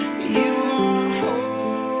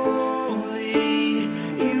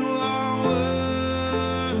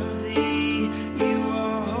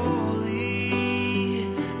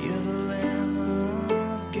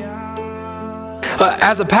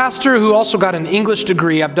As a pastor who also got an English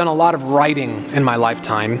degree, I've done a lot of writing in my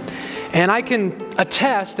lifetime. And I can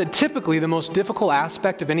attest that typically the most difficult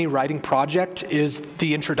aspect of any writing project is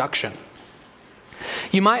the introduction.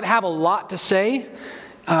 You might have a lot to say,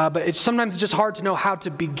 but sometimes it's just hard to know how to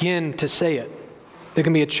begin to say it. It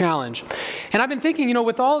can be a challenge. And I've been thinking,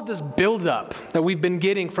 with all of this buildup that we've been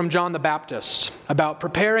getting from John the Baptist about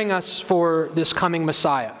preparing us for this coming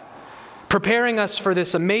Messiah, preparing us for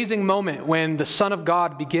this amazing moment when the Son of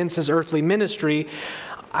God begins his earthly ministry,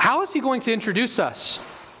 how is he going to introduce us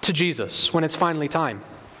to Jesus when it's finally time?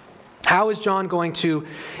 How is John going to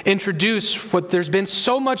introduce what there's been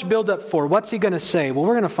so much buildup for? What's he going to say? Well,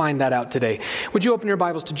 we're going to find that out today. Would you open your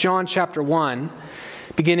Bibles to John chapter 1,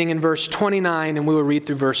 beginning in verse 29, and we will read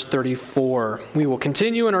through verse 34. We will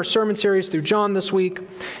continue in our sermon series through John this week.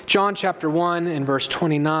 John chapter 1 and verse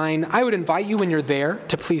 29. I would invite you when you're there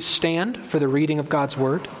to please stand for the reading of God's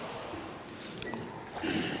Word.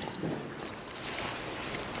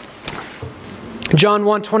 John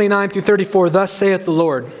 1, 29 through 34, thus saith the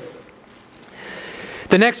Lord.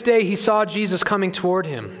 The next day he saw Jesus coming toward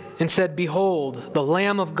him and said, Behold, the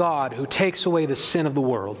Lamb of God who takes away the sin of the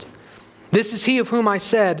world. This is he of whom I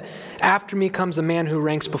said, After me comes a man who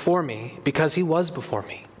ranks before me, because he was before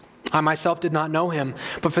me. I myself did not know him,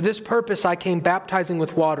 but for this purpose I came baptizing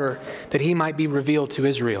with water, that he might be revealed to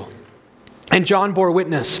Israel. And John bore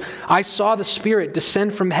witness, I saw the Spirit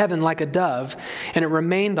descend from heaven like a dove, and it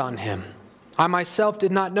remained on him. I myself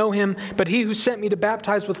did not know him, but he who sent me to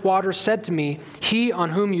baptize with water said to me, He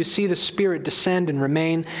on whom you see the Spirit descend and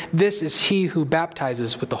remain, this is he who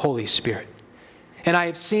baptizes with the Holy Spirit. And I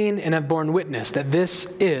have seen and have borne witness that this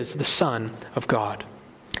is the Son of God.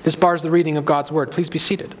 This bars the reading of God's Word. Please be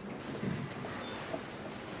seated.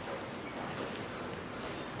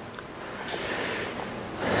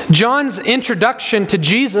 John's introduction to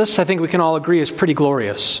Jesus, I think we can all agree, is pretty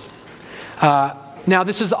glorious. Now,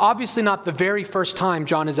 this is obviously not the very first time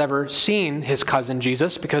John has ever seen his cousin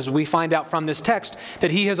Jesus, because we find out from this text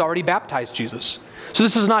that he has already baptized Jesus. So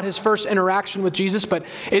this is not his first interaction with Jesus, but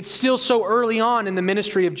it's still so early on in the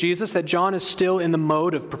ministry of Jesus that John is still in the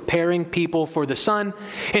mode of preparing people for the Son.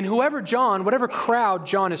 And whatever crowd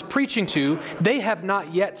John is preaching to, they have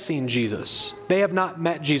not yet seen Jesus. They have not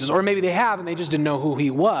met Jesus. Or maybe they have and they just didn't know who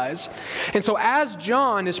he was. And so as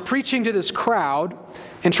John is preaching to this crowd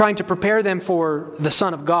and trying to prepare them for the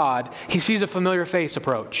Son of God, he sees a familiar face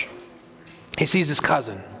approach. He sees his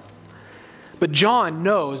cousin. But John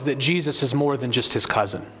knows that Jesus is more than just his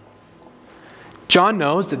cousin. John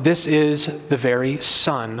knows that this is the very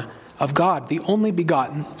Son of God, the only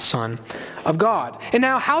begotten Son of God. And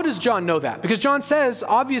now, how does John know that? Because John says,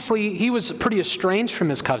 obviously, he was pretty estranged from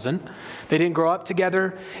his cousin. They didn't grow up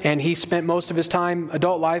together, and he spent most of his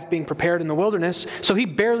adult life, being prepared in the wilderness. So he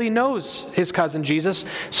barely knows his cousin Jesus.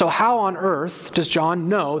 So how on earth does John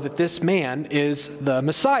know that this man is the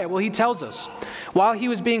Messiah? Well, he tells us. While he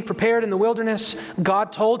was being prepared in the wilderness,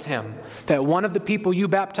 God told him that one of the people you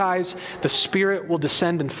baptize, the Spirit will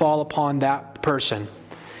descend and fall upon that person.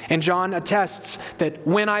 And John attests that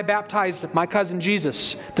when I baptized my cousin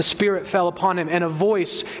Jesus, the Spirit fell upon him, and a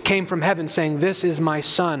voice came from heaven saying, This is my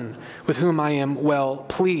Son, with whom I am well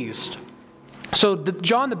pleased. So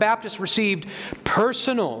John the Baptist received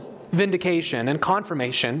personal vindication and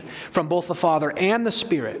confirmation from both the Father and the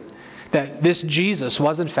Spirit that this Jesus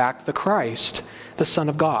was in fact the Christ, the Son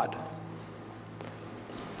of God.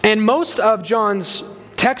 And most of John's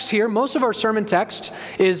text here, most of our sermon text,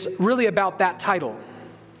 is really about that title.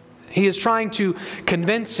 He is trying to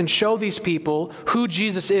convince and show these people who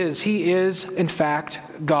Jesus is. He is, in fact,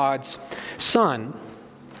 God's Son.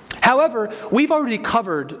 However, we've already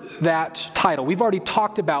covered that title. We've already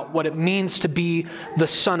talked about what it means to be the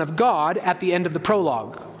Son of God at the end of the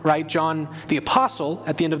prologue, right? John the Apostle,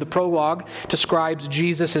 at the end of the prologue, describes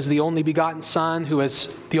Jesus as the only begotten Son, who is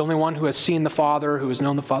the only one who has seen the Father, who has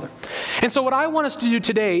known the Father. And so what I want us to do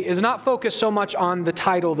today is not focus so much on the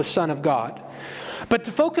title, the Son of God, but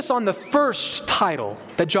to focus on the first title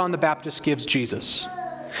that John the Baptist gives Jesus.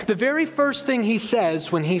 The very first thing he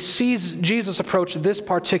says when he sees Jesus approach this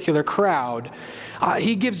particular crowd,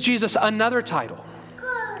 he gives Jesus another title.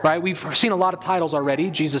 Right? We've seen a lot of titles already.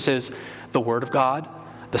 Jesus is the Word of God,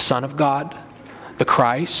 the Son of God, the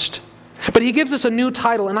Christ. But he gives us a new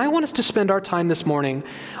title, and I want us to spend our time this morning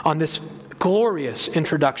on this glorious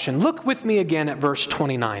introduction. Look with me again at verse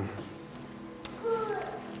 29.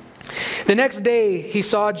 The next day he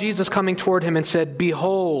saw Jesus coming toward him and said,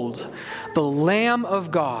 Behold, the Lamb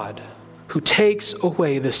of God who takes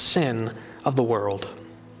away the sin of the world.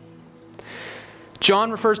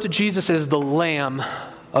 John refers to Jesus as the Lamb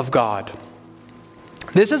of God.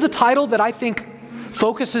 This is a title that I think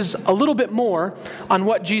focuses a little bit more on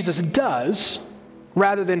what Jesus does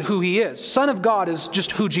rather than who he is. Son of God is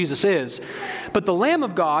just who Jesus is. But the Lamb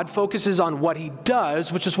of God focuses on what he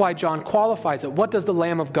does, which is why John qualifies it. What does the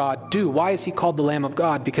Lamb of God do? Why is he called the Lamb of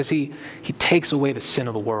God? Because he takes away the sin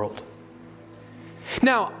of the world.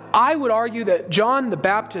 Now, I would argue that John the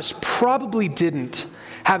Baptist probably didn't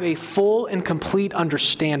have a full and complete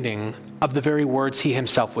understanding of the very words he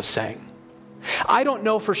himself was saying. I don't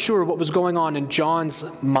know for sure what was going on in John's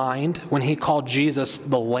mind when he called Jesus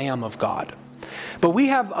the Lamb of God. But we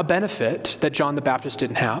have a benefit that John the Baptist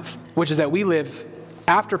didn't have, which is that we live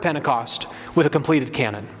after Pentecost with a completed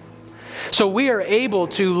canon. So we are able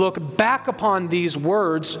to look back upon these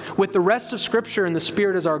words with the rest of Scripture and the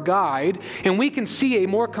Spirit as our guide, and we can see a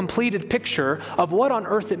more completed picture of what on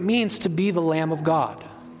earth it means to be the Lamb of God.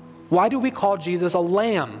 Why do we call Jesus a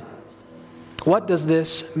lamb? What does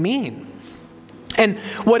this mean? And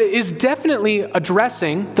what it is definitely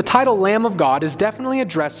addressing, the title Lamb of God is definitely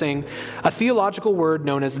addressing a theological word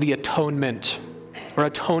known as the atonement, or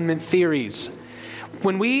atonement theories.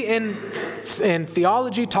 When we in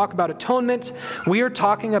theology talk about atonement, we are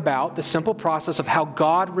talking about the simple process of how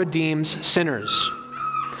God redeems sinners.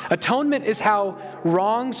 Atonement is how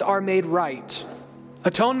wrongs are made right.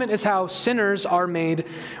 Atonement is how sinners are made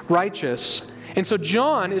righteous. And so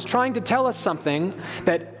John is trying to tell us something,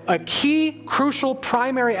 that a key, crucial,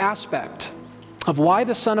 primary aspect of why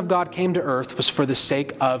the Son of God came to earth was for the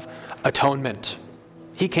sake of atonement.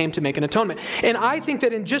 He came to make an atonement. And I think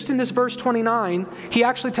that in this verse 29, he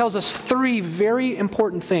actually tells us three very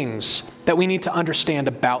important things that we need to understand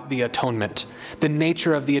about the atonement, the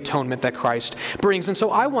nature of the atonement that Christ brings. And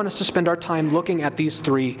so I want us to spend our time looking at these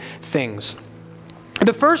three things.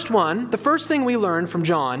 The first thing we learn from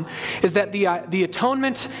John is that the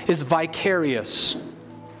atonement is vicarious.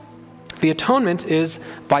 The atonement is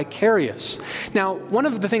vicarious. Now, one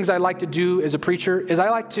of the things I like to do as a preacher is I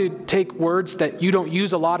like to take words that you don't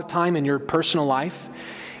use a lot of time in your personal life,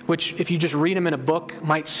 which if you just read them in a book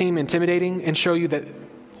might seem intimidating, and show you that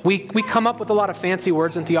we come up with a lot of fancy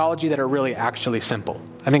words in theology that are really actually simple.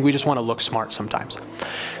 I think we just want to look smart sometimes.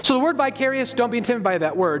 So the word vicarious, don't be intimidated by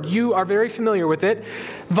that word. You are very familiar with it.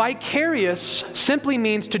 Vicarious simply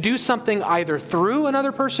means to do something either through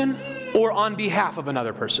another person or on behalf of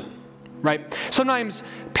another person. Right? Sometimes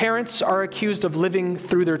parents are accused of living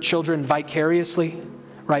through their children vicariously.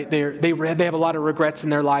 Right? They have a lot of regrets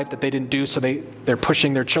in their life that they didn't do, so they're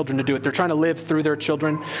pushing their children to do it. They're trying to live through their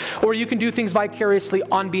children. Or you can do things vicariously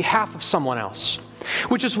on behalf of someone else.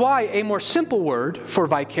 Which is why a more simple word for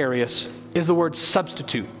vicarious is the word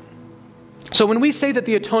substitute. So when we say that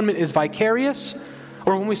the atonement is vicarious,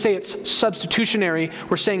 or when we say it's substitutionary,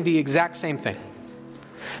 we're saying the exact same thing.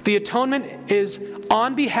 The atonement is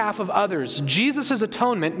on behalf of others. Jesus'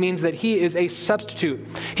 atonement means that he is a substitute.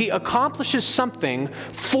 He accomplishes something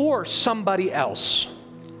for somebody else.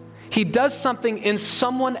 He does something in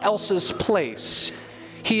someone else's place.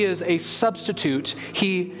 He is a substitute.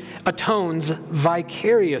 He atones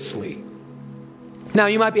vicariously. Now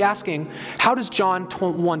you might be asking, how does John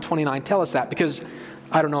 1:29 tell us that? Because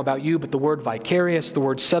I don't know about you, but the word vicarious, the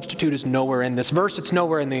word substitute is nowhere in this verse. It's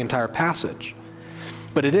nowhere in the entire passage.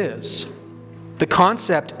 But it is. The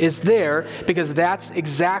concept is there because that's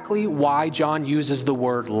exactly why John uses the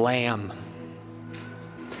word lamb.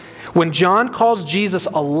 When John calls Jesus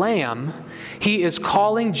a lamb, he is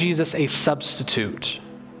calling Jesus a substitute.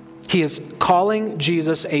 He is calling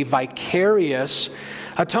Jesus a vicarious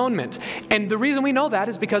atonement. And the reason we know that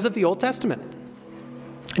is because of the Old Testament.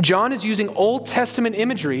 John is using Old Testament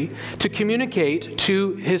imagery to communicate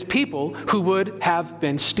to his people who would have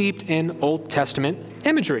been steeped in Old Testament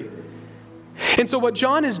imagery. And so what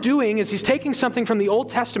John is doing is he's taking something from the Old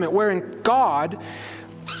Testament wherein God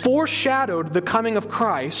foreshadowed the coming of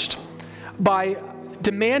Christ by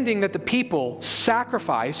demanding that the people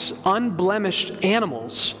sacrifice unblemished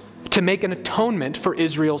animals to make an atonement for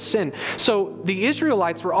Israel's sin. So the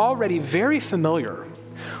Israelites were already very familiar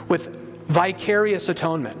with vicarious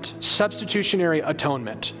atonement, substitutionary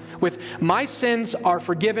atonement, with my sins are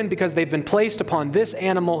forgiven because they've been placed upon this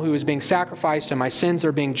animal who is being sacrificed, and my sins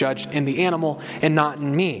are being judged in the animal and not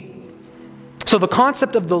in me. So the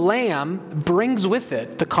concept of the lamb brings with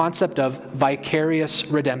it the concept of vicarious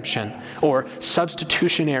redemption or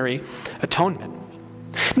substitutionary atonement.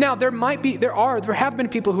 Now there have been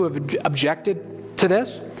people who have objected to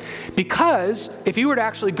this, because if you were to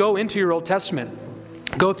actually go into your Old Testament,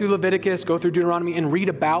 go through Leviticus, go through Deuteronomy, and read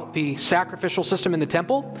about the sacrificial system in the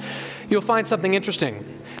temple, you'll find something interesting.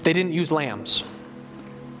 They didn't use lambs.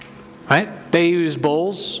 Right? They used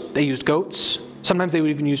bulls, they used goats, sometimes they would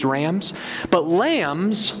even use rams. But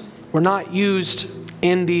lambs were not used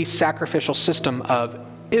in the sacrificial system of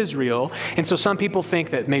Israel. And so some people think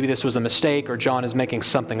that maybe this was a mistake or John is making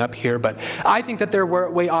something up here, but I think that they're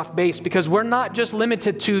way off base, because we're not just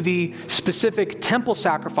limited to the specific temple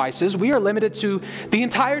sacrifices. We are limited to the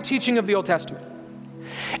entire teaching of the Old Testament.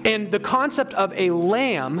 And the concept of a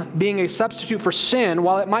lamb being a substitute for sin,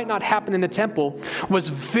 while it might not happen in the temple, was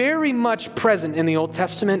very much present in the Old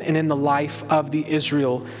Testament and in the life of the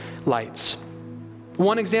Israelites.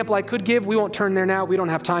 One example I could give, we won't turn there now, we don't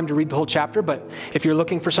have time to read the whole chapter, but if you're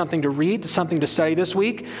looking for something to read, something to study this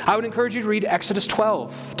week, I would encourage you to read Exodus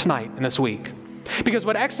 12 tonight and this week. Because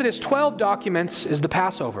what Exodus 12 documents is the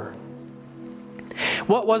Passover.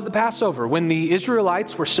 What was the Passover? When the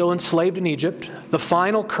Israelites were still enslaved in Egypt, the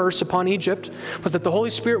final curse upon Egypt was that the Holy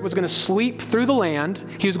Spirit was going to sweep through the land.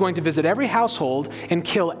 He was going to visit every household and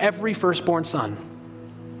kill every firstborn son.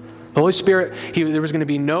 The Holy Spirit, there was going to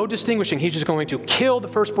be no distinguishing. He's just going to kill the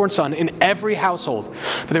firstborn son in every household.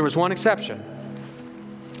 But there was one exception.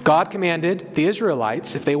 God commanded the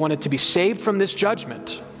Israelites, if they wanted to be saved from this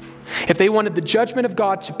judgment, if they wanted the judgment of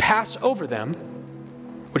God to pass over them,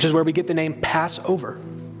 which is where we get the name Passover,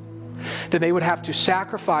 then they would have to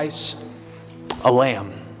sacrifice a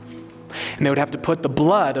lamb. And they would have to put the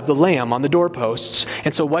blood of the lamb on the doorposts.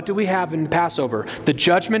 And so what do we have in Passover? The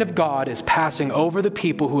judgment of God is passing over the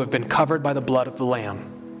people who have been covered by the blood of the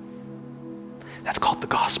lamb. That's called the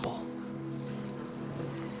gospel.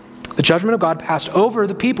 The judgment of God passed over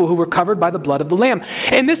the people who were covered by the blood of the Lamb.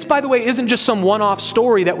 And this, by the way, isn't just some one-off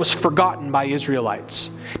story that was forgotten by Israelites.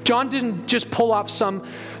 John didn't just pull off some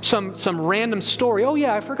random story. Oh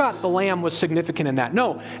yeah, I forgot the Lamb was significant in that.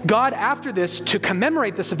 No, God, after this, to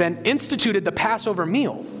commemorate this event, instituted the Passover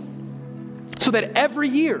meal. So that every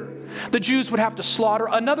year, the Jews would have to slaughter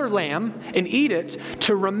another lamb and eat it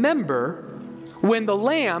to remember when the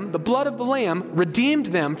lamb, the blood of the lamb, redeemed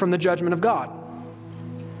them from the judgment of God.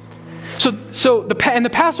 So the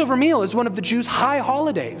Passover meal is one of the Jews' high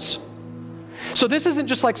holidays. So this isn't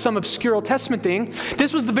just like some obscure Old Testament thing.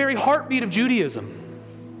 This was the very heartbeat of Judaism.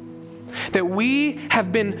 That we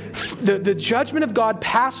have been, the judgment of God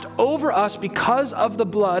passed over us because of the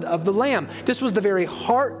blood of the Lamb. This was the very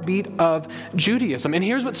heartbeat of Judaism. And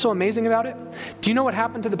here's what's so amazing about it. Do you know what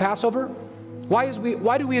happened to the Passover? Why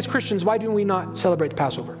do we as Christians, why do we not celebrate the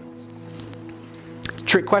Passover?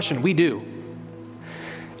 Trick question, we do.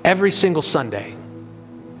 Every single Sunday.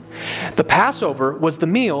 The Passover was the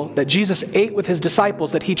meal that Jesus ate with his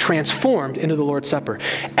disciples that he transformed into the Lord's Supper.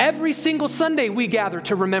 Every single Sunday we gather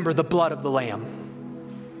to remember the blood of the Lamb.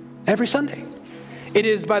 Every Sunday. It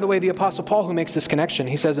is, by the way, the Apostle Paul who makes this connection.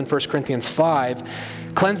 He says in 1 Corinthians 5,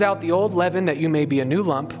 "Cleanse out the old leaven that you may be a new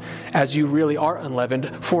lump, as you really are unleavened.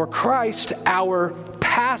 For Christ, our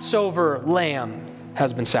Passover lamb,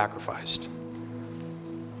 has been sacrificed."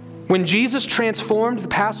 When Jesus transformed the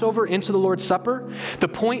Passover into the Lord's Supper, the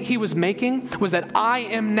point he was making was that I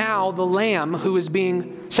am now the lamb who is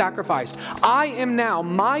being sacrificed. I am now,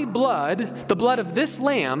 my blood, the blood of this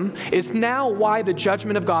lamb, is now why the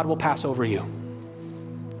judgment of God will pass over you.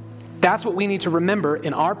 That's what we need to remember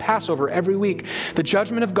in our Passover every week. The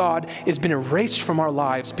judgment of God has been erased from our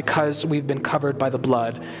lives because we've been covered by the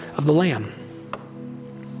blood of the Lamb.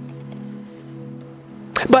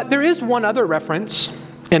 But there is one other reference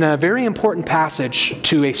in a very important passage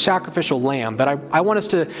to a sacrificial lamb that I want us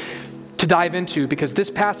to dive into, because this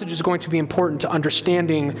passage is going to be important to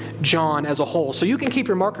understanding John as a whole. So you can keep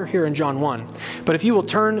your marker here in John 1, but if you will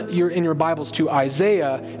turn in your Bibles to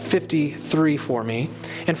Isaiah 53 for me.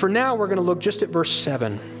 And for now, we're going to look just at verse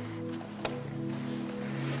 7.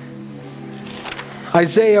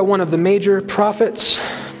 Isaiah, one of the major prophets.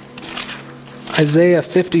 Isaiah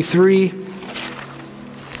 53.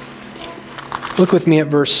 Look with me at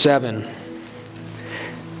verse 7.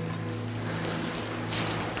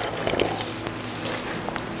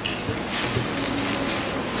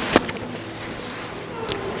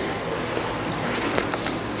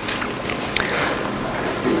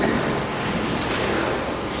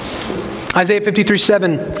 Isaiah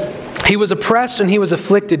 53:7. He was oppressed and he was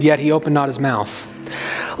afflicted, yet he opened not his mouth.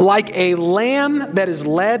 Like a lamb that is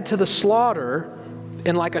led to the slaughter,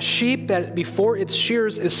 and like a sheep that before its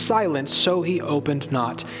shears is silent, so he opened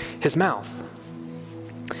not his mouth.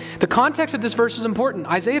 The context of this verse is important.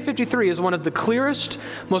 Isaiah 53 is one of the clearest,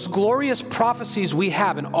 most glorious prophecies we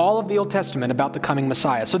have in all of the Old Testament about the coming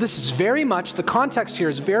Messiah. So this is very much, the context here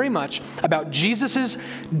is very much about Jesus'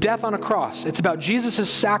 death on a cross. It's about Jesus'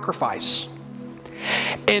 sacrifice.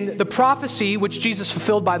 And the prophecy, which Jesus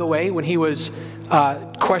fulfilled, by the way, when he was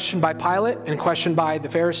questioned by Pilate and questioned by the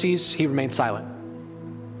Pharisees, he remained silent.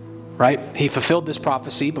 right? He fulfilled this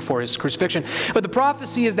prophecy before his crucifixion. But the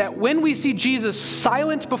prophecy is that when we see Jesus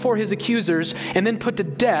silent before his accusers and then put to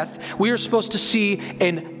death, we are supposed to see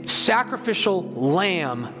a sacrificial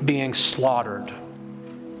lamb being slaughtered.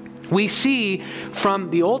 We see from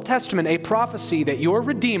the Old Testament a prophecy that your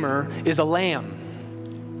Redeemer is a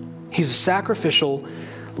lamb. He's a sacrificial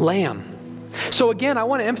lamb. So again, I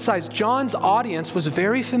want to emphasize John's audience was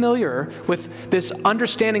very familiar with this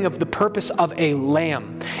understanding of the purpose of a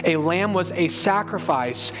lamb. A lamb was a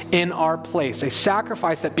sacrifice in our place, a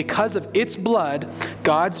sacrifice that because of its blood,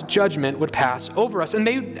 God's judgment would pass over us. And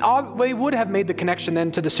they would have made the connection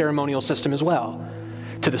then to the ceremonial system as well,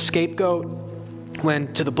 to the scapegoat,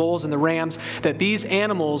 to the bulls and the rams, that these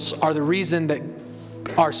animals are the reason that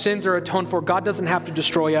our sins are atoned for. God doesn't have to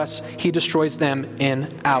destroy us. He destroys them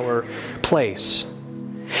in our place.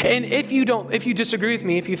 And if you disagree with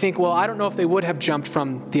me, if you think, well, I don't know if they would have jumped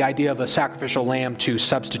from the idea of a sacrificial lamb to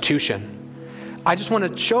substitution, I just want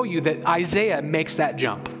to show you that Isaiah makes that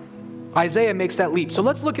jump. Isaiah makes that leap. So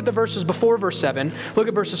let's look at the verses before verse 7. Look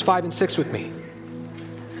at verses 5 and 6 with me.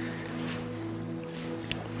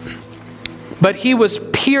 But he was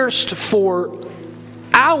pierced for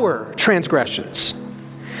our transgressions.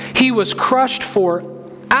 He was crushed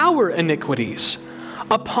for our iniquities.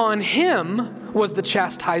 Upon him was the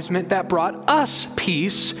chastisement that brought us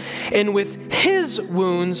peace, and with his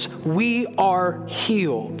wounds we are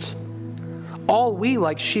healed. All we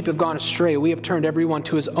like sheep have gone astray. We have turned everyone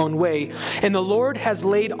to his own way. And the Lord has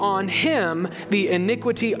laid on him the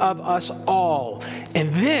iniquity of us all.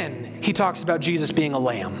 And then he talks about Jesus being a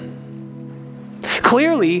lamb.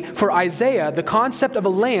 Clearly, for Isaiah, the concept of a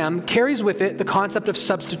lamb carries with it the concept of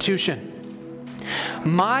substitution.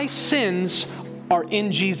 My sins are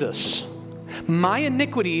in Jesus. My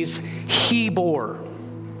iniquities he bore.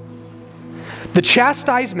 The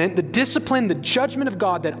chastisement, the discipline, the judgment of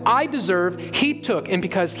God that I deserve, he took. And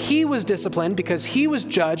because he was disciplined, because he was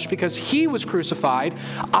judged, because he was crucified,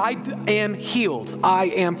 I am healed. I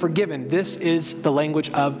am forgiven. This is the language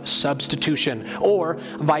of substitution or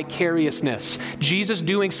vicariousness. Jesus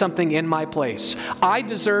doing something in my place. I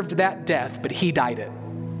deserved that death, but he died it.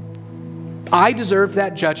 I deserved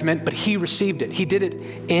that judgment, but he received it. He did it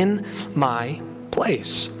in my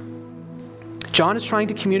place. John is trying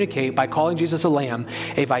to communicate by calling Jesus a lamb,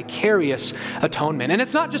 a vicarious atonement. And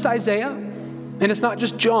it's not just Isaiah, and it's not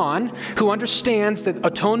just John who understands that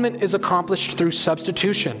atonement is accomplished through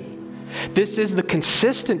substitution. This is the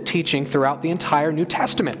consistent teaching throughout the entire New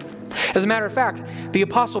Testament. As a matter of fact, the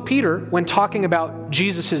Apostle Peter, when talking about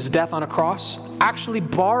Jesus' death on a cross, actually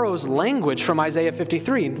borrows language from Isaiah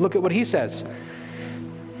 53. Look at what he says.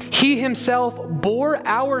 He himself bore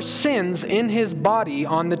our sins in his body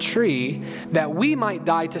on the tree, that we might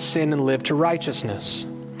die to sin and live to righteousness.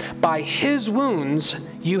 By his wounds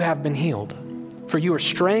you have been healed. For you are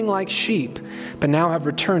straying like sheep, but now have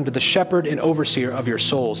returned to the shepherd and overseer of your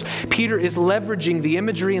souls. Peter is leveraging the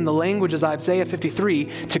imagery and the language of Isaiah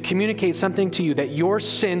 53 to communicate something to you, that your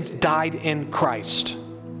sins died in Christ.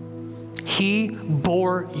 He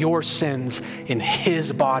bore your sins in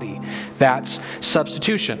his body. That's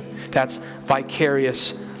substitution. That's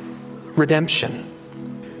vicarious redemption.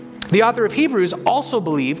 The author of Hebrews also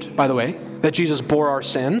believed, by the way, that Jesus bore our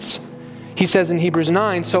sins. He says in Hebrews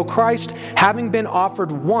 9, so Christ, having been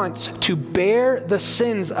offered once to bear the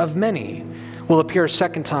sins of many, will appear a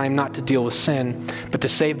second time, not to deal with sin, but to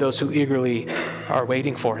save those who eagerly are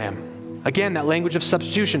waiting for him. Again, that language of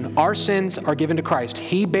substitution. Our sins are given to Christ.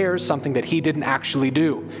 He bears something that he didn't actually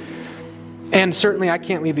do. And certainly I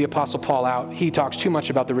can't leave the Apostle Paul out. He talks too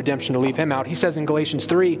much about the redemption to leave him out. He says in Galatians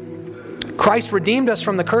 3, Christ redeemed us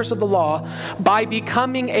from the curse of the law by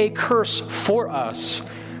becoming a curse for us.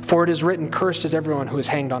 For it is written, cursed is everyone who is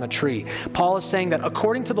hanged on a tree. Paul is saying that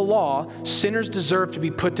according to the law, sinners deserve to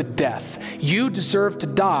be put to death. You deserve to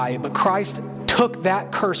die, but Christ took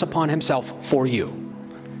that curse upon himself for you.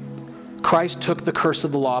 Christ took the curse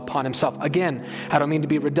of the law upon himself. Again, I don't mean to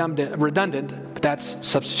be redundant, but that's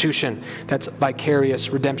substitution. That's vicarious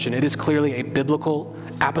redemption. It is clearly a biblical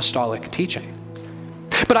apostolic teaching.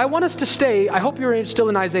 But I want us to stay, I hope you're still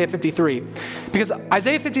in Isaiah 53, because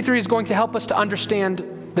Isaiah 53 is going to help us to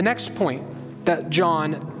understand the next point that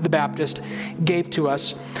John the Baptist gave to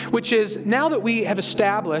us, which is now that we have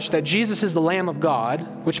established that Jesus is the Lamb of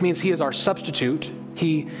God, which means he is our substitute,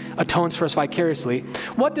 he atones for us vicariously,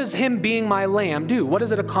 what does him being my lamb do? What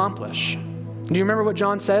does it accomplish? Do you remember what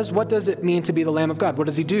John says? What does it mean to be the Lamb of God? What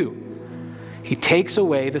does he do? He takes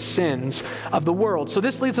away the sins of the world. So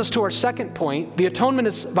this leads us to our second point. The atonement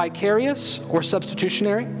is vicarious or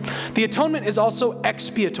substitutionary. The atonement is also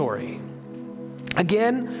expiatory.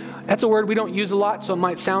 Again, That's a word we don't use a lot, so it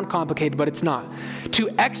might sound complicated, but it's not. To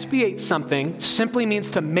expiate something simply means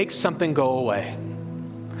to make something go away.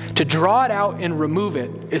 To draw it out and remove it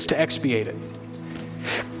is to expiate it.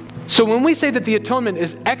 So when we say that the atonement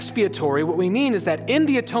is expiatory, what we mean is that in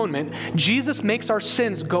the atonement, Jesus makes our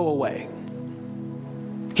sins go away.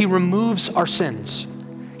 He removes our sins.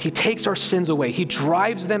 He takes our sins away. He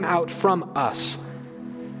drives them out from us.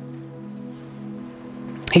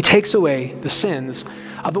 He takes away the sins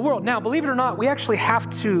of the world. Now, believe it or not, we actually have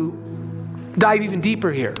to dive even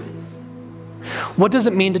deeper here. What does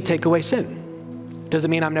it mean to take away sin? Does it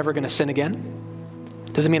mean I'm never going to sin again?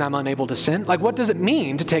 Does it mean I'm unable to sin? Like, what does it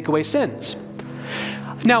mean to take away sins?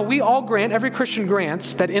 Now, we all grant, every Christian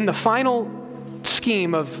grants, that in the final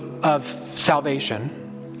scheme of salvation,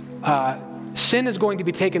 sin is going to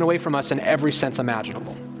be taken away from us in every sense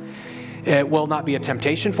imaginable. It will not be a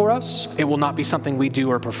temptation for us. It will not be something we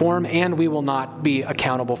do or perform, and we will not be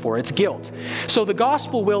accountable for its guilt. So the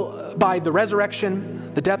gospel will, by the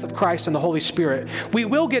resurrection, the death of Christ, and the Holy Spirit, we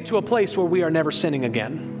will get to a place where we are never sinning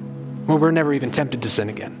again, where we're never even tempted to sin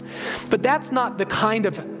again. But that's not the kind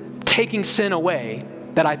of taking sin away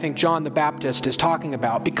that I think John the Baptist is talking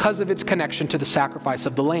about because of its connection to the sacrifice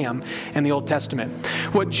of the Lamb in the Old Testament.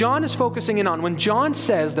 What John is focusing in on, when John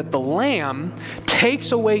says that the Lamb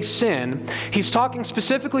takes away sin, he's talking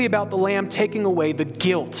specifically about the Lamb taking away the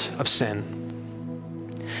guilt of sin,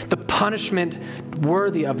 the punishment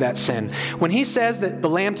worthy of that sin. When he says that the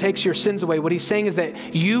Lamb takes your sins away, what he's saying is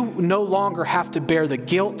that you no longer have to bear the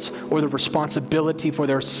guilt or the responsibility for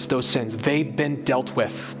those sins. They've been dealt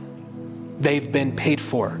with. They've been paid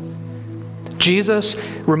for. Jesus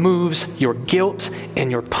removes your guilt and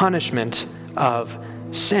your punishment of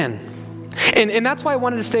sin. And that's why I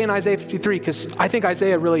wanted to stay in Isaiah 53, because I think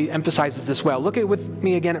Isaiah really emphasizes this well. Look with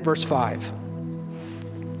me again at verse 5.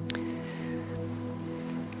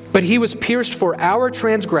 But he was pierced for our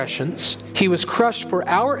transgressions. He was crushed for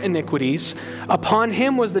our iniquities. Upon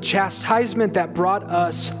him was the chastisement that brought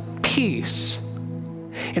us peace.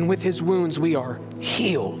 And with his wounds we are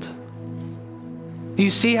healed. Do you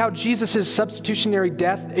see how Jesus' substitutionary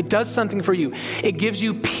death, it does something for you? It gives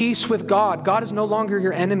you peace with God. God is no longer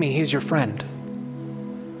your enemy. He's your friend.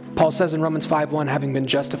 Paul says in Romans 5:1, having been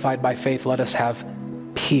justified by faith, let us have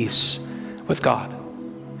peace with God.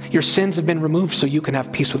 Your sins have been removed so you can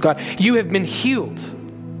have peace with God. You have been healed.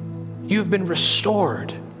 You have been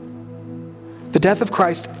restored. The death of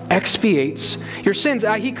Christ expiates your sins.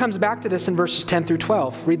 He comes back to this in verses 10 through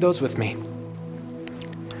 12. Read those with me.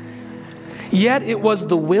 Yet it was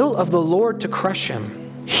the will of the Lord to crush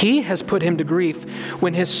him. He has put him to grief.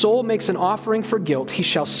 When his soul makes an offering for guilt, he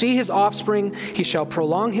shall see his offspring. He shall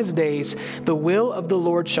prolong his days. The will of the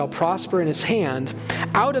Lord shall prosper in his hand.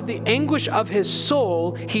 Out of the anguish of his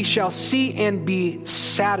soul, he shall see and be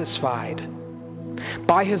satisfied.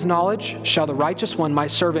 By his knowledge shall the righteous one, my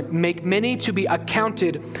servant, make many to be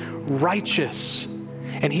accounted righteous,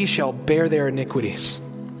 and he shall bear their iniquities.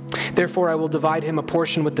 Therefore I will divide him a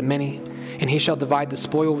portion with the many, and he shall divide the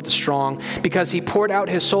spoil with the strong. Because he poured out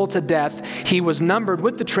his soul to death, he was numbered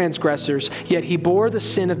with the transgressors, yet he bore the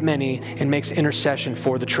sin of many and makes intercession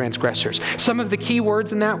for the transgressors. Some of the key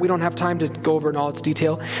words in that, we don't have time to go over in all its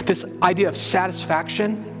detail. This idea of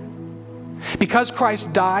satisfaction. Because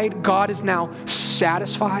Christ died, God is now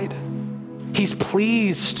satisfied. He's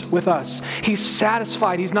pleased with us. He's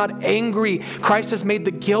satisfied. He's not angry. Christ has made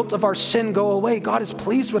the guilt of our sin go away. God is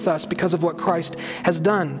pleased with us because of what Christ has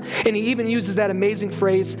done. And he even uses that amazing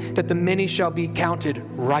phrase that the many shall be counted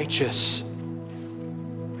righteous.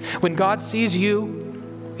 When God sees you,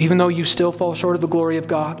 even though you still fall short of the glory of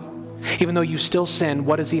God, even though you still sin,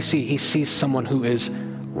 what does he see? He sees someone who is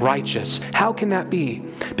righteous. How can that be?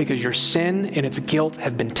 Because your sin and its guilt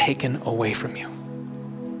have been taken away from you.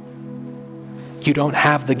 You don't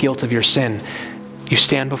have the guilt of your sin. You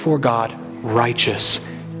stand before God righteous,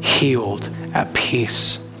 healed, at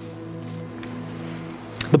peace.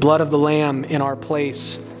 The blood of the Lamb in our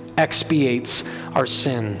place expiates our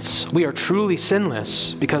sins. We are truly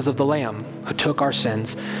sinless because of the Lamb who took our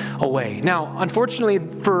sins away. Now, unfortunately,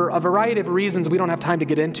 for a variety of reasons we don't have time to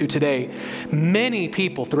get into today, many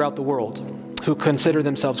people throughout the world who consider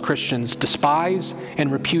themselves Christians despise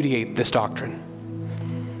and repudiate this doctrine.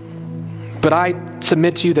 But I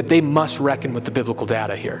submit to you that they must reckon with the biblical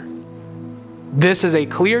data here. This is a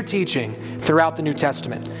clear teaching throughout the New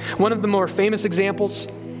Testament. One of the more famous examples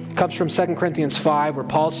comes from 2 Corinthians 5, where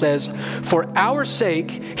Paul says, "For our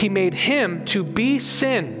sake he made him to be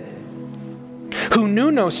sin, who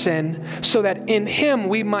knew no sin, so that in him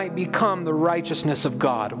we might become the righteousness of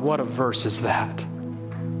God." What a verse is that?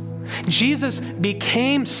 Jesus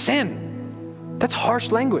became sin That's harsh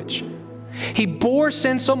language. He bore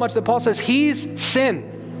sin so much that Paul says he's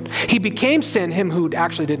sin. He became sin, him who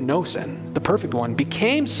actually didn't know sin, the perfect one,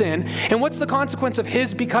 became sin. And what's the consequence of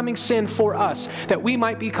his becoming sin for us? That we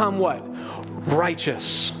might become what?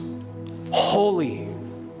 Righteous, holy,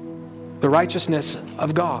 the righteousness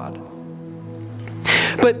of God.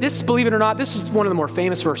 But this, believe it or not, this is one of the more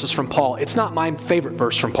famous verses from Paul. It's not my favorite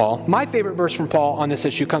verse from Paul. My favorite verse from Paul on this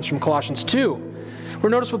issue comes from Colossians 2, where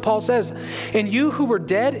notice what Paul says. And you who were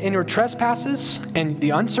dead in your trespasses and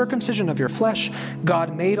the uncircumcision of your flesh,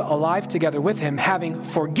 God made alive together with him, having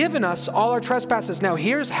forgiven us all our trespasses. Now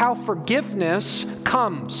here's how forgiveness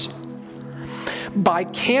comes. By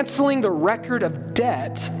canceling the record of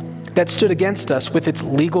debt that stood against us with its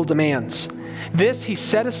legal demands. This he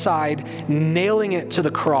set aside, nailing it to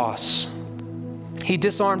the cross. He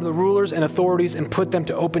disarmed the rulers and authorities and put them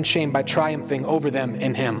to open shame by triumphing over them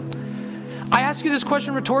in him. I ask you this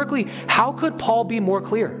question rhetorically, how could Paul be more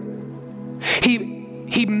clear?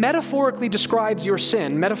 He metaphorically describes your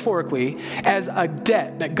sin, metaphorically, as a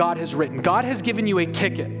debt that God has written. God has given you a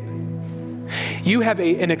ticket. You have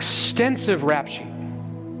an extensive rap sheet.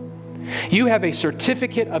 You have a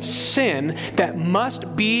certificate of sin that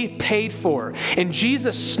must be paid for. And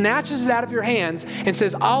Jesus snatches it out of your hands and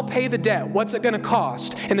says, I'll pay the debt. What's it going to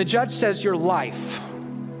cost? And the judge says, your life.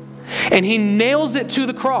 And he nails it to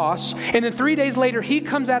the cross. And then 3 days later, he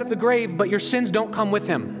comes out of the grave, but your sins don't come with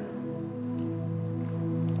him.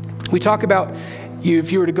 We talk about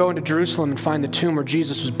if you were to go into Jerusalem and find the tomb where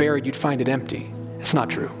Jesus was buried, you'd find it empty. It's not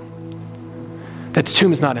true. That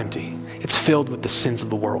tomb is not empty. It's filled with the sins of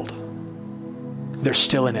the world. They're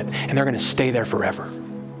still in it, and they're going to stay there forever.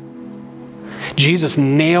 Jesus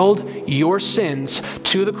nailed your sins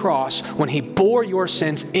to the cross when he bore your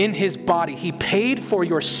sins in his body. He paid for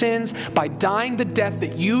your sins by dying the death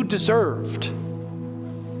that you deserved,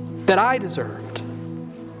 that I deserved.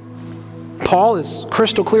 Paul is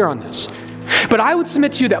crystal clear on this. But I would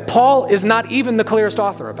submit to you that Paul is not even the clearest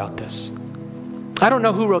author about this. I don't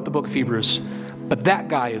know who wrote the book of Hebrews, but that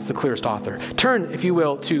guy is the clearest author. Turn, if you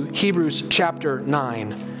will, to Hebrews chapter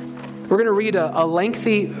 9. We're going to read a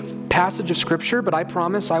lengthy passage of Scripture, but I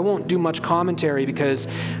promise I won't do much commentary because,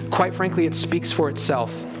 quite frankly, it speaks for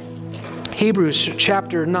itself. Hebrews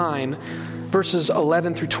chapter 9, verses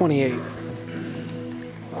 11 through 28.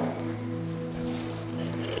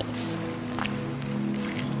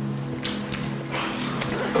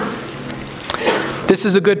 This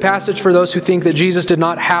is a good passage for those who think that Jesus did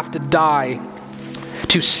not have to die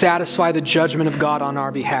to satisfy the judgment of God on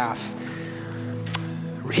our behalf.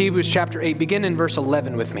 Hebrews chapter 8, begin in verse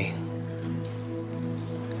 11 with me.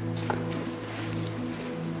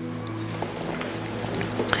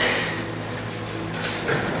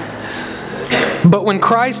 But when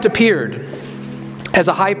Christ appeared as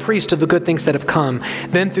a high priest of the good things that have come,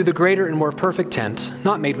 then through the greater and more perfect tent,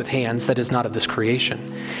 not made with hands, that is not of this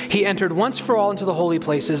creation, he entered once for all into the holy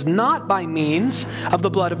places, not by means of the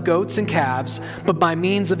blood of goats and calves, but by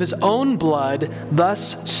means of his own blood,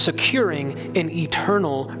 thus securing an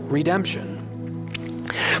eternal redemption.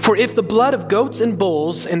 For if the blood of goats and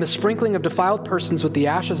bulls and the sprinkling of defiled persons with the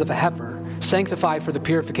ashes of a heifer sanctify for the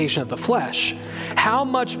purification of the flesh, how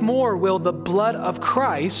much more will the blood of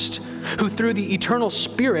Christ, who through the eternal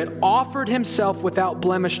Spirit offered himself without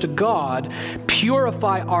blemish to God,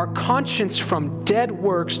 purify our conscience from dead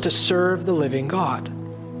works to serve the living God?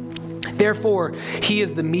 Therefore, he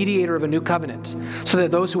is the mediator of a new covenant, so that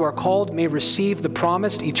those who are called may receive the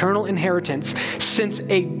promised eternal inheritance, since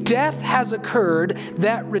a death has occurred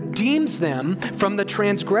that redeems them from the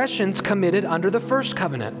transgressions committed under the first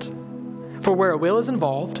covenant. For where a will is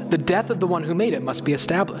involved, the death of the one who made it must be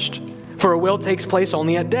established. For a will takes place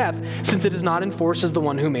only at death, since it is not in force as the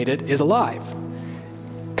one who made it is alive.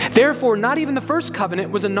 Therefore, not even the first covenant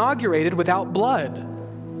was inaugurated without blood.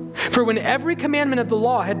 For when every commandment of the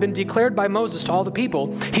law had been declared by Moses to all the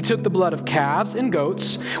people, he took the blood of calves and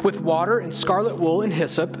goats with water and scarlet wool and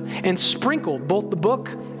hyssop, and sprinkled both the book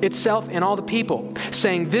itself and all the people,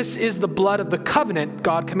 saying, "This is the blood of the covenant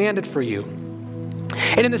God commanded for you."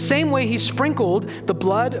 And in the same way he sprinkled with the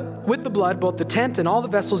blood both the tent and all the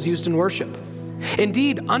vessels used in worship.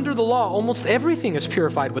 Indeed, under the law, almost everything is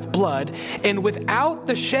purified with blood, and without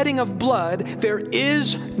the shedding of blood, there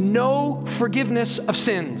is no forgiveness of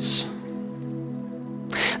sins.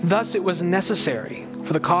 Thus it was necessary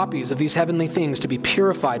for the copies of these heavenly things to be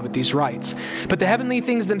purified with these rites, but the heavenly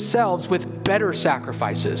things themselves with better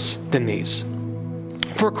sacrifices than these.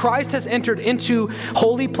 For Christ has entered into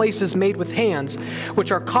holy places made with hands,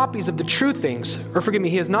 which are copies of the true things.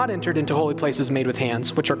 He has not entered into holy places made with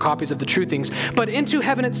hands, which are copies of the true things, but into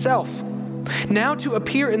heaven itself, now to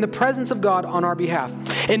appear in the presence of God on our behalf.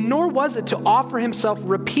 And nor was it to offer himself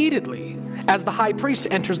repeatedly, as the high priest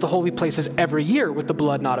enters the holy places every year with the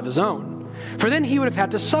blood not of his own. For then he would have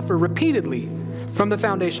had to suffer repeatedly from the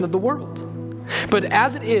foundation of the world. But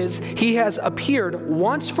as it is, he has appeared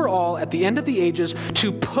once for all at the end of the ages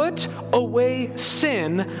to put away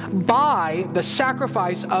sin by the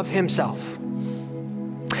sacrifice of himself.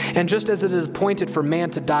 And just as it is appointed for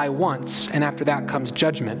man to die once, and after that comes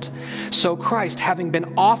judgment, so Christ, having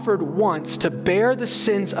been offered once to bear the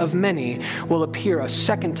sins of many, will appear a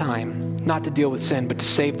second time, not to deal with sin, but to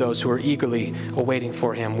save those who are eagerly awaiting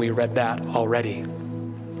for him. We read that already.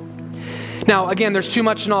 Now, again, there's too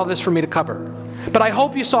much in all this for me to cover. But I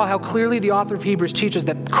hope you saw how clearly the author of Hebrews teaches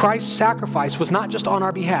that Christ's sacrifice was not just on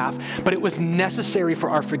our behalf, but it was necessary for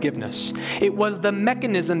our forgiveness. It was the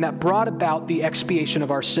mechanism that brought about the expiation of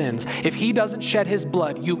our sins. If he doesn't shed his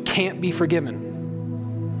blood, you can't be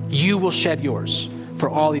forgiven. You will shed yours for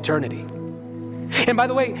all eternity. And by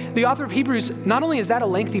the way, the author of Hebrews, not only is that a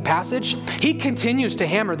lengthy passage, he continues to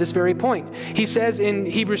hammer this very point. He says in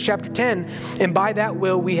Hebrews chapter 10, and by that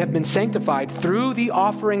will we have been sanctified through the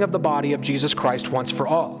offering of the body of Jesus Christ once for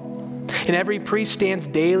all. And every priest stands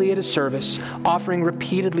daily at his service, offering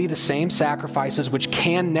repeatedly the same sacrifices which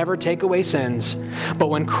can never take away sins. But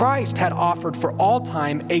when Christ had offered for all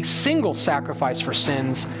time a single sacrifice for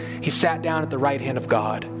sins, he sat down at the right hand of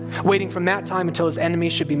God, waiting from that time until his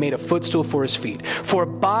enemies should be made a footstool for his feet. For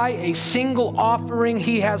by a single offering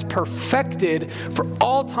he has perfected for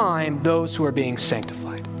all time those who are being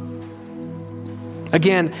sanctified.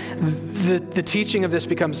 Again, the teaching of this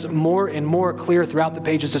becomes more and more clear throughout the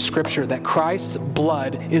pages of Scripture that Christ's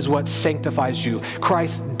blood is what sanctifies you.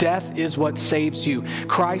 Christ's death is what saves you.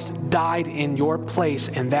 Christ died in your place,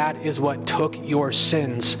 and that is what took your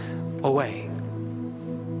sins away.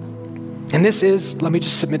 And this is, let me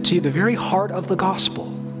just submit to you, the very heart of the gospel.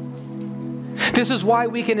 This is why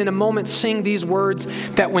we can in a moment sing these words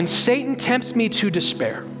that when Satan tempts me to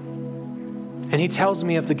despair, and he tells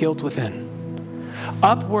me of the guilt within,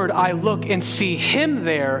 upward I look and see him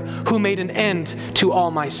there who made an end to all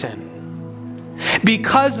my sin.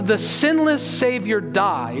 Because the sinless Savior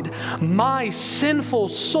died, my sinful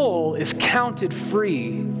soul is counted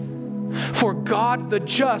free. For God the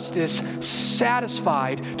just is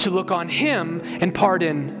satisfied to look on him and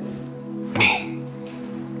pardon me.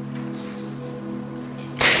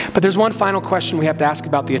 But there's one final question we have to ask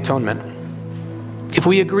about the atonement. If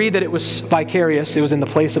we agree that it was vicarious, it was in the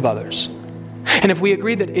place of others, and if we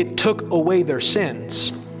agree that it took away their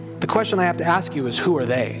sins, the question I have to ask you is, who are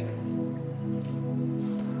they?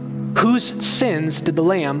 Whose sins did the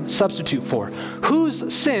Lamb substitute for?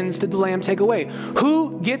 Whose sins did the Lamb take away?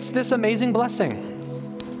 Who gets this amazing blessing?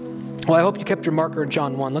 Well, I hope you kept your marker in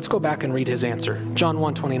John 1. Let's go back and read his answer. John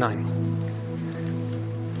 1:29.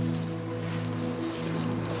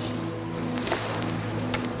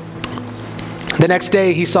 The next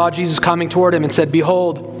day he saw Jesus coming toward him and said,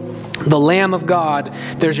 "Behold, the Lamb of God,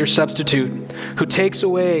 there's your substitute, who takes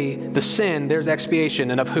away the sin," there's expiation,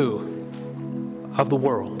 and of who? Of the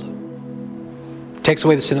world. Takes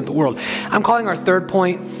away the sin of the world. I'm calling our third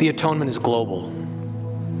point, the atonement is global.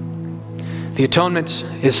 The atonement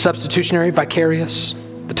is substitutionary, vicarious.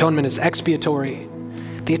 The atonement is expiatory.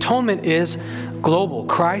 The atonement is global.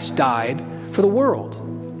 Christ died for the world.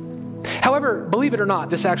 However, believe it or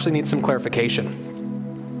not, this actually needs some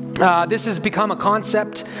clarification. This has become a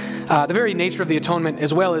concept. The very nature of the atonement,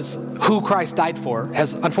 as well as who Christ died for,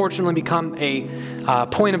 has unfortunately become a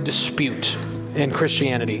point of dispute in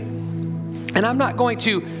Christianity. And I'm not going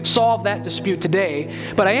to solve that dispute today,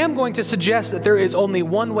 but I am going to suggest that there is only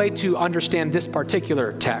one way to understand this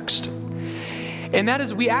particular text. And that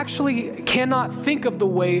is, we actually cannot think of the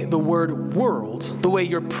word world the way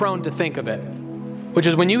you're prone to think of it. Which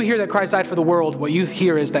is, when you hear that Christ died for the world, what you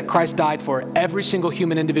hear is that Christ died for every single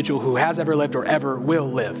human individual who has ever lived or ever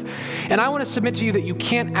will live. And I want to submit to you that you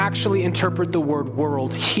can't actually interpret the word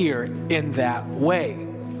world here in that way.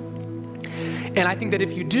 And I think that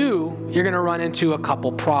if you do, you're going to run into a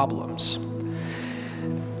couple problems.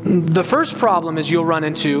 The first problem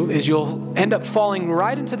you'll end up falling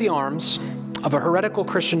right into the arms of a heretical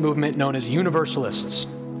Christian movement known as universalists.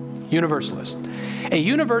 Universalist. A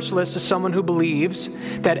universalist is someone who believes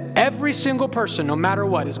that every single person, no matter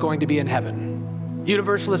what, is going to be in heaven.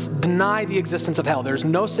 Universalists deny the existence of hell. There's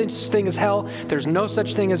no such thing as hell. There's no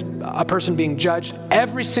such thing as a person being judged.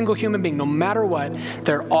 Every single human being, no matter what,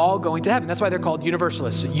 they're all going to heaven. That's why they're called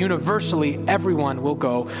universalists. Universally, everyone will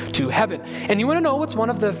go to heaven. And you want to know what's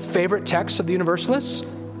one of the favorite texts of the universalists?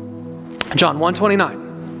 John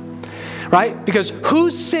 1:29. Right? Because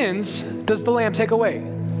whose sins does the Lamb take away?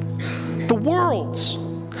 The world's.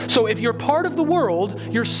 So if you're part of the world,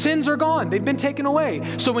 your sins are gone. They've been taken away.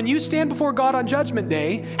 So when you stand before God on Judgment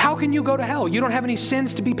Day, how can you go to hell? You don't have any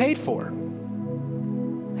sins to be paid for.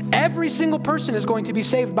 Every single person is going to be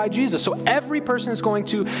saved by Jesus. So every person is going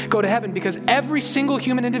to go to heaven because every single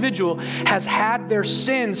human individual has had their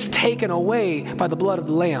sins taken away by the blood of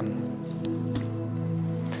the Lamb.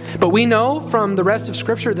 But we know from the rest of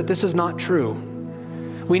Scripture that this is not true.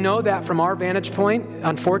 We know that from our vantage point,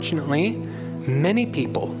 unfortunately, many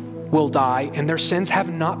people will die and their sins have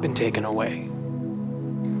not been taken away.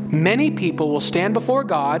 Many people will stand before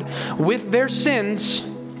God with their sins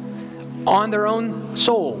on their own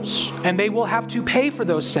souls, and they will have to pay for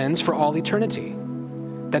those sins for all eternity.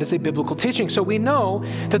 That is a biblical teaching. So we know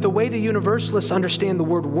that the way the universalists understand the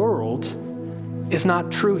word world is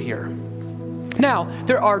not true here. Now,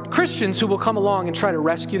 there are Christians who will come along and try to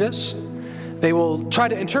rescue this. They will try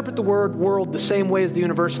to interpret the word world the same way as the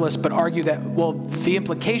universalists, but argue that, well, the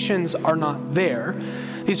implications are not there.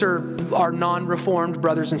 These are our non-reformed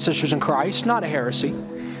brothers and sisters in Christ, not a heresy.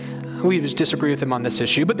 We just disagree with them on this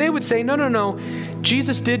issue. But they would say, no.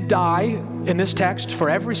 Jesus did die in this text for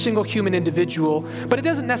every single human individual, but it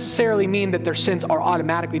doesn't necessarily mean that their sins are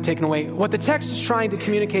automatically taken away. What the text is trying to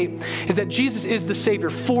communicate is that Jesus is the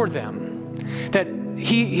Savior for them, that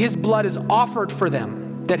His blood is offered for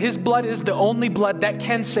them, that His blood is the only blood that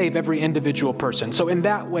can save every individual person. So in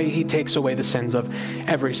that way, He takes away the sins of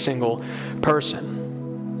every single person.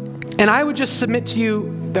 And I would just submit to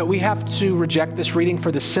you that we have to reject this reading for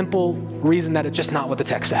the simple reason that it's just not what the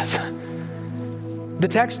text says. The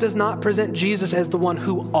text does not present Jesus as the one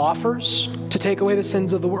who offers to take away the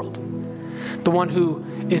sins of the world, the one who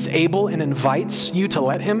is able and invites you to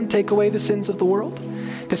let Him take away the sins of the world.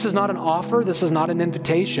 This is not an offer. This is not an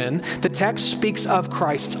invitation. The text speaks of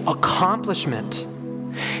Christ's accomplishment.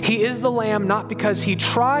 He is the Lamb not because He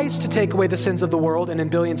tries to take away the sins of the world and in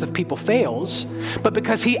billions of people fails, but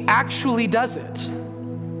because He actually does it.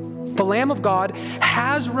 The Lamb of God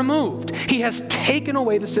has removed. He has taken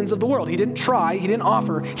away the sins of the world. He didn't try. He didn't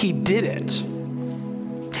offer. He did it.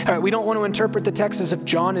 All right, we don't want to interpret the text as if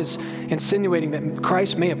John is insinuating that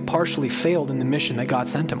Christ may have partially failed in the mission that God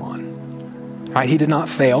sent Him on. All right, He did not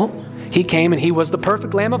fail. He came and He was the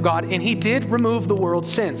perfect Lamb of God, and He did remove the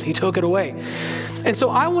world's sins. He took it away. And so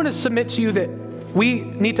I want to submit to you that we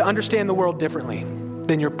need to understand the world differently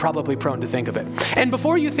than you're probably prone to think of it. And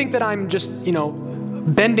before you think that I'm just,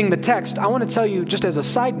 bending the text, I want to tell you, just as a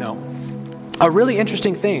side note, a really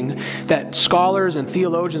interesting thing that scholars and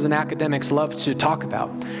theologians and academics love to talk about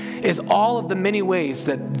is all of the many ways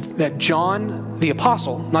that John the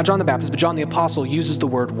Apostle, not John the Baptist, but John the Apostle uses the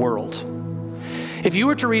word world. If you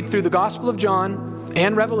were to read through the Gospel of John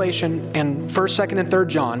and Revelation and 1st, 2nd, and 3rd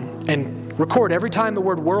John and record every time the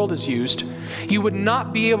word world is used, you would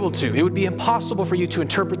not be able to. It would be impossible for you to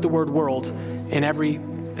interpret the word world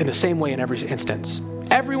in the same way in every instance.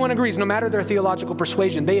 Everyone agrees, no matter their theological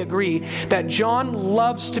persuasion, they agree that John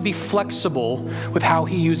loves to be flexible with how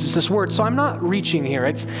he uses this word. So I'm not reaching here.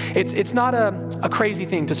 It's not a crazy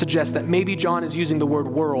thing to suggest that maybe John is using the word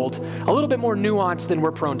world a little bit more nuanced than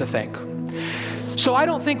we're prone to think. So I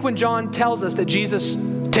don't think when John tells us that Jesus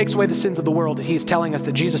takes away the sins of the world, that he's telling us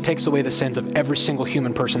that Jesus takes away the sins of every single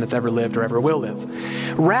human person that's ever lived or ever will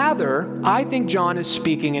live. Rather, I think John is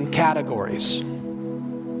speaking in categories.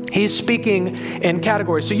 He's speaking in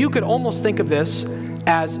categories. So you could almost think of this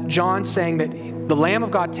as John saying that the Lamb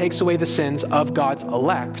of God takes away the sins of God's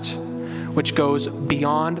elect, which goes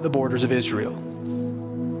beyond the borders of Israel.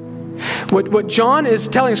 What John is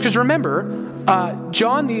telling us, because remember,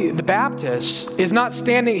 John the Baptist is not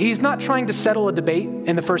he's not trying to settle a debate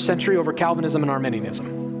in the first century over Calvinism and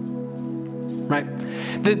Arminianism, right?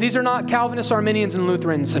 These are not Calvinists, Arminians, and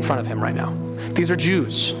Lutherans in front of him right now. These are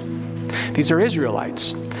Jews. These are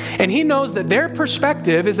Israelites. And he knows that their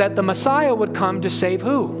perspective is that the Messiah would come to save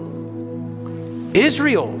who?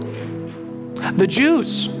 Israel. The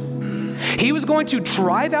Jews. He was going to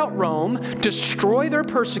drive out Rome, destroy their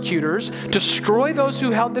persecutors, destroy those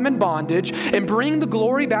who held them in bondage, and bring the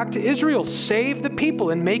glory back to Israel, save the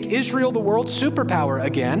people, and make Israel the world's superpower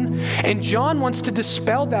again. And John wants to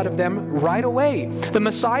dispel that of them right away. The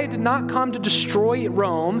Messiah did not come to destroy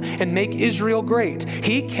Rome and make Israel great.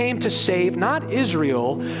 He came to save not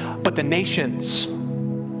Israel, but the nations.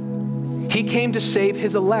 He came to save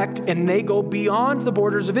his elect, and they go beyond the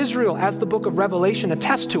borders of Israel. As the book of Revelation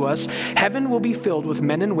attests to us, heaven will be filled with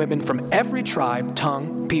men and women from every tribe,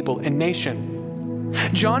 tongue, people, and nation.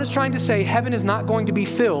 John is trying to say heaven is not going to be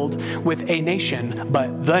filled with a nation,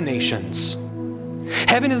 but the nations.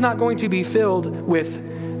 Heaven is not going to be filled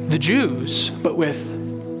with the Jews, but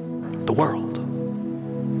with the world.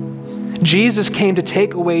 Jesus came to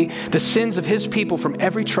take away the sins of his people from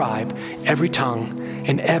every tribe, every tongue,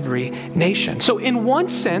 and every nation. So in one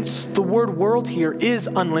sense, the word world here is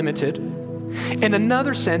unlimited. In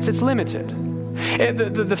another sense, it's limited.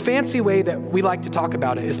 The fancy way that we like to talk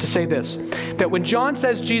about it is to say this, that when John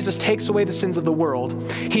says Jesus takes away the sins of the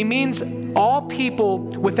world, he means all people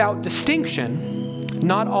without distinction,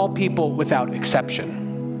 not all people without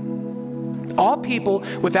exception. All people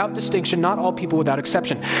without distinction, not all people without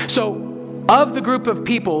exception. So of the group of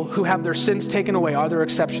people who have their sins taken away, are there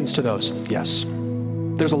exceptions to those? Yes.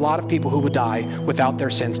 There's a lot of people who would die without their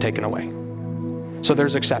sins taken away. So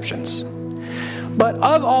there's exceptions. But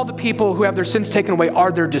of all the people who have their sins taken away,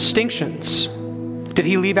 are there distinctions? Did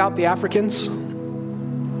he leave out the Africans?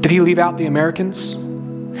 Did he leave out the Americans?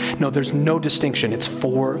 No, there's no distinction. It's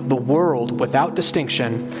for the world without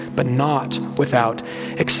distinction, but not without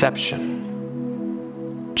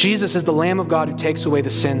exception. Jesus is the Lamb of God who takes away the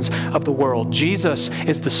sins of the world. Jesus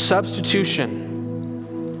is the substitution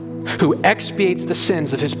who expiates the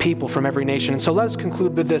sins of his people from every nation. And so let us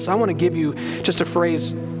conclude with this. I want to give you just a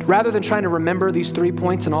phrase. Rather than trying to remember these 3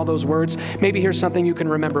 points and all those words, maybe here's something you can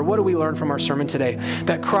remember. What do we learn from our sermon today?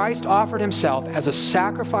 That Christ offered himself as a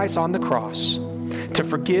sacrifice on the cross to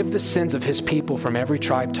forgive the sins of his people from every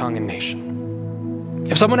tribe, tongue, and nation.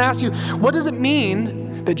 If someone asks you, what does it mean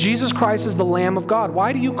that Jesus Christ is the Lamb of God?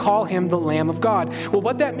 Why do you call him the Lamb of God? Well,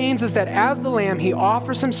 what that means is that as the Lamb, he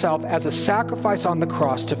offers himself as a sacrifice on the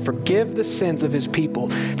cross to forgive the sins of his people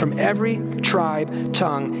from every tribe,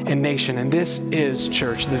 tongue, and nation. And this is,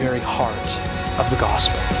 church, the very heart of the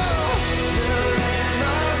gospel.